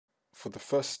For the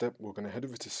first step, we're going to head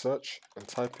over to search and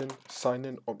type in sign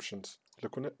in options.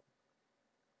 Click on it.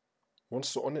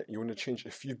 Once you're on it, you want to change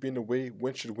if you've been away,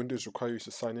 when should Windows require you to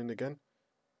sign in again?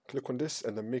 Click on this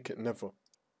and then make it never.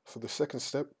 For the second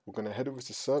step, we're going to head over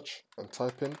to search and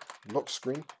type in lock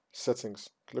screen settings.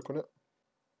 Click on it.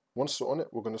 Once you're on it,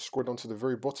 we're going to scroll down to the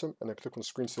very bottom and then click on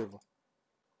screensaver.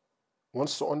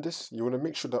 Once you're on this, you want to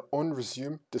make sure that on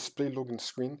resume display login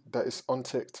screen that is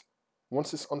unticked.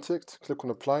 Once it's unticked, click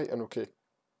on apply and OK.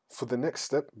 For the next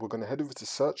step, we're going to head over to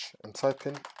search and type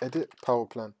in edit power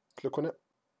plan. Click on it.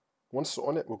 Once you're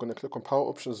on it, we're going to click on power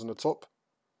options on the top,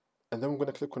 and then we're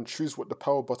going to click on choose what the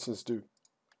power buttons do.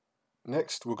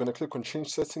 Next, we're going to click on change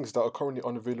settings that are currently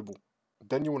unavailable.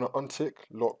 Then you want to untick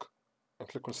lock and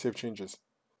click on save changes.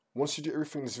 Once you do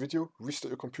everything in this video,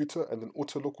 restart your computer and then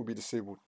auto lock will be disabled.